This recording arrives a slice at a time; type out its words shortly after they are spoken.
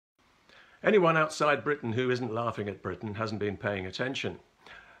Anyone outside Britain who isn't laughing at Britain hasn't been paying attention.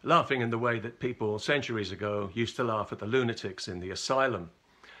 Laughing in the way that people centuries ago used to laugh at the lunatics in the asylum.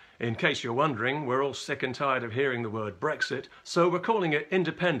 In case you're wondering, we're all sick and tired of hearing the word Brexit, so we're calling it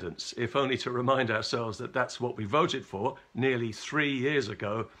independence, if only to remind ourselves that that's what we voted for nearly 3 years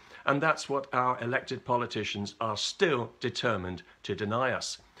ago, and that's what our elected politicians are still determined to deny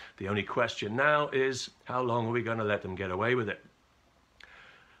us. The only question now is, how long are we going to let them get away with it?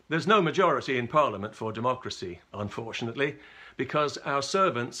 There's no majority in Parliament for democracy, unfortunately, because our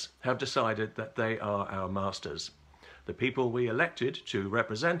servants have decided that they are our masters. The people we elected to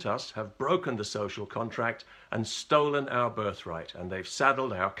represent us have broken the social contract and stolen our birthright, and they've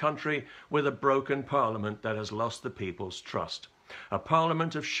saddled our country with a broken parliament that has lost the people's trust. A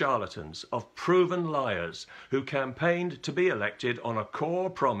parliament of charlatans, of proven liars, who campaigned to be elected on a core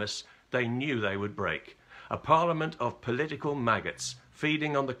promise they knew they would break. A parliament of political maggots,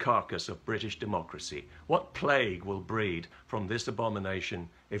 feeding on the carcass of British democracy. What plague will breed from this abomination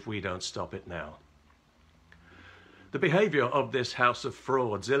if we don't stop it now? The behaviour of this House of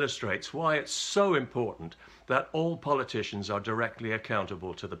Frauds illustrates why it's so important that all politicians are directly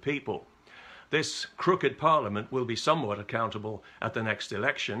accountable to the people. This crooked Parliament will be somewhat accountable at the next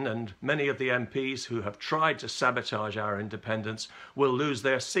election, and many of the MPs who have tried to sabotage our independence will lose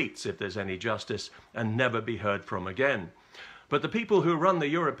their seats if there's any justice and never be heard from again. But the people who run the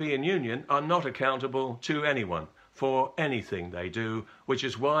European Union are not accountable to anyone for anything they do, which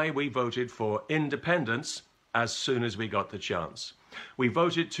is why we voted for independence as soon as we got the chance. We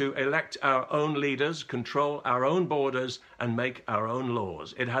voted to elect our own leaders, control our own borders, and make our own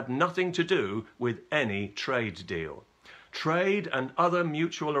laws. It had nothing to do with any trade deal. Trade and other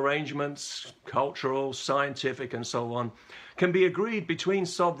mutual arrangements, cultural, scientific, and so on, can be agreed between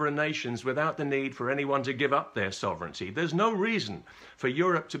sovereign nations without the need for anyone to give up their sovereignty. There's no reason for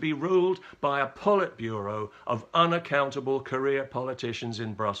Europe to be ruled by a Politburo of unaccountable career politicians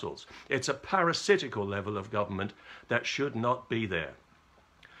in Brussels. It's a parasitical level of government that should not be there.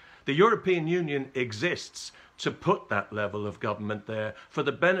 The European Union exists to put that level of government there for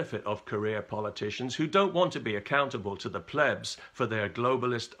the benefit of career politicians who don't want to be accountable to the plebs for their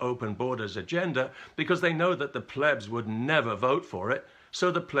globalist open borders agenda because they know that the plebs would never vote for it,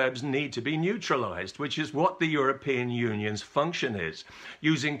 so the plebs need to be neutralised, which is what the European Union's function is,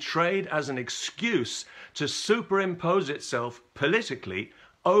 using trade as an excuse to superimpose itself politically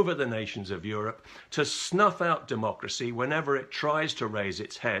over the nations of Europe, to snuff out democracy whenever it tries to raise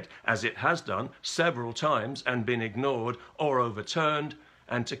its head, as it has done several times and been ignored or overturned,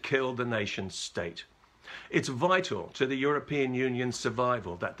 and to kill the nation state. It's vital to the European Union's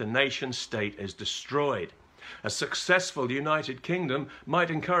survival that the nation state is destroyed. A successful United Kingdom might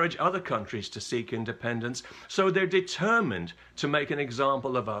encourage other countries to seek independence, so they're determined to make an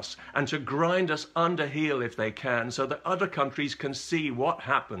example of us and to grind us under heel if they can, so that other countries can see what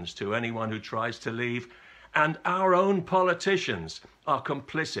happens to anyone who tries to leave. And our own politicians are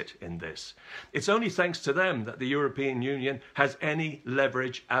complicit in this. It's only thanks to them that the European Union has any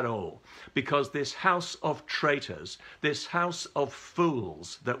leverage at all, because this house of traitors, this house of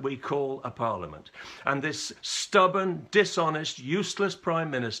fools that we call a parliament, and this stubborn, dishonest, useless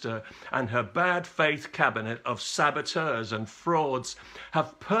Prime Minister and her bad faith cabinet of saboteurs and frauds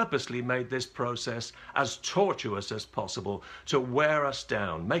have purposely made this process as tortuous as possible to wear us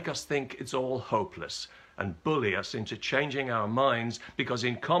down, make us think it's all hopeless, and bully us into changing our minds, because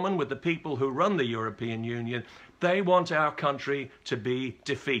in common with the people who run the European Union, they want our country to be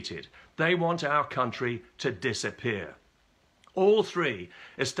defeated. They want our country to disappear. All three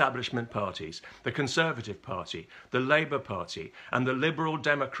establishment parties, the Conservative Party, the Labour Party, and the Liberal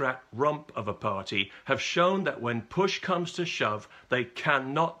Democrat rump of a party, have shown that when push comes to shove, they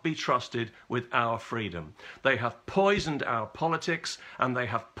cannot be trusted with our freedom. They have poisoned our politics, and they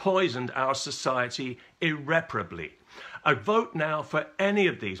have poisoned our society irreparably. A vote now for any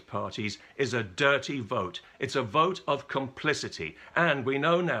of these parties is a dirty vote. It's a vote of complicity. And we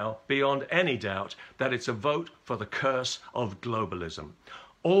know now, beyond any doubt, that it's a vote for the curse of globalism.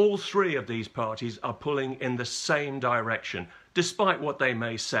 All three of these parties are pulling in the same direction, despite what they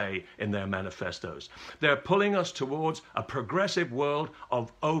may say in their manifestos. They're pulling us towards a progressive world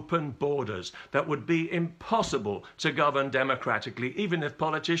of open borders that would be impossible to govern democratically, even if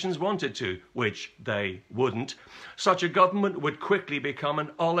politicians wanted to, which they wouldn't. Such a government would quickly become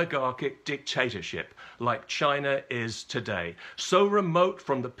an oligarchic dictatorship, like China is today, so remote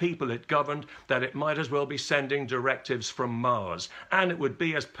from the people it governed that it might as well be sending directives from Mars, and it would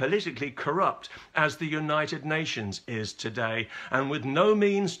be as politically corrupt as the United Nations is today, and with no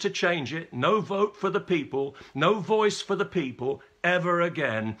means to change it, no vote for the people, no voice for the people, ever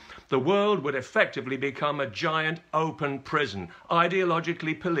again, the world would effectively become a giant open prison,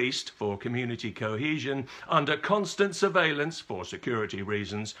 ideologically policed for community cohesion, under constant surveillance for security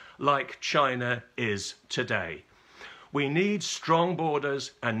reasons, like China is today. We need strong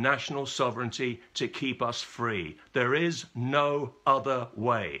borders and national sovereignty to keep us free. There is no other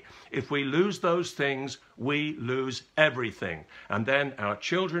way. If we lose those things, we lose everything. And then our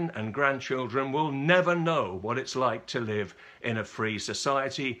children and grandchildren will never know what it's like to live in a free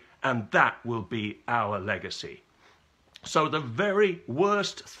society, and that will be our legacy. So the very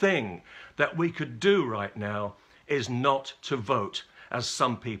worst thing that we could do right now is not to vote, as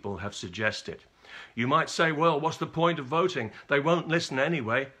some people have suggested. You might say, well, what's the point of voting? They won't listen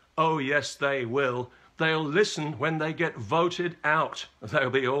anyway. Oh, yes, they will. They'll listen when they get voted out. They'll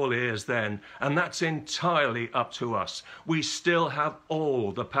be all ears then. And that's entirely up to us. We still have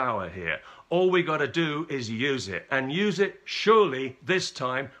all the power here. All we got to do is use it. And use it, surely, this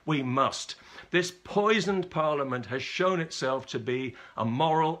time we must. This poisoned parliament has shown itself to be a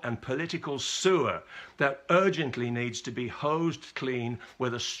moral and political sewer that urgently needs to be hosed clean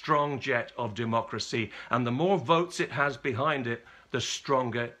with a strong jet of democracy. And the more votes it has behind it, the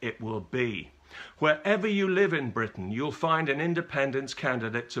stronger it will be. Wherever you live in Britain, you'll find an independence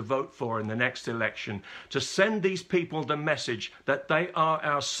candidate to vote for in the next election to send these people the message that they are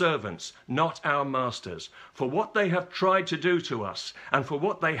our servants, not our masters, for what they have tried to do to us and for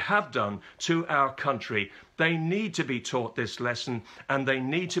what they have done to our country. They need to be taught this lesson, and they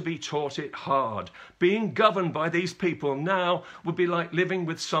need to be taught it hard. Being governed by these people now would be like living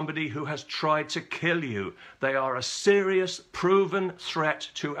with somebody who has tried to kill you. They are a serious, proven threat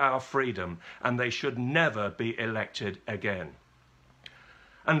to our freedom, and they should never be elected again.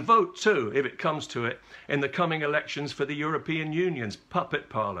 And vote too, if it comes to it, in the coming elections for the European Union's puppet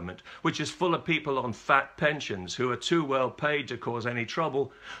parliament, which is full of people on fat pensions who are too well paid to cause any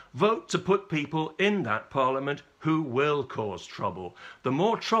trouble. Vote to put people in that parliament who will cause trouble. The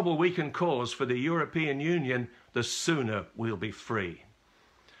more trouble we can cause for the European Union, the sooner we'll be free.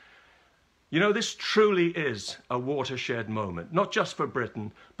 You know, this truly is a watershed moment, not just for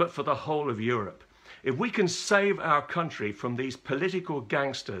Britain, but for the whole of Europe. If we can save our country from these political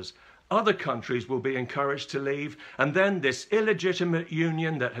gangsters, other countries will be encouraged to leave, and then this illegitimate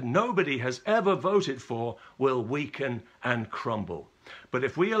union that nobody has ever voted for will weaken and crumble. But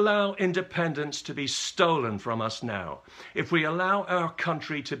if we allow independence to be stolen from us now, if we allow our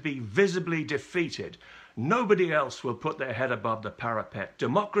country to be visibly defeated, nobody else will put their head above the parapet.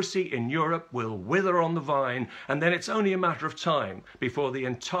 Democracy in Europe will wither on the vine, and then it's only a matter of time before the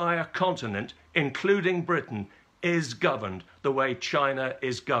entire continent, including Britain, is governed the way China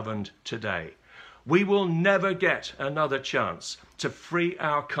is governed today. We will never get another chance to free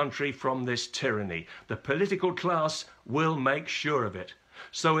our country from this tyranny. The political class will make sure of it.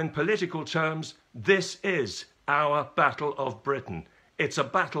 So in political terms, this is our battle of Britain. It's a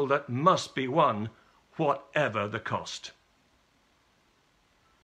battle that must be won, whatever the cost.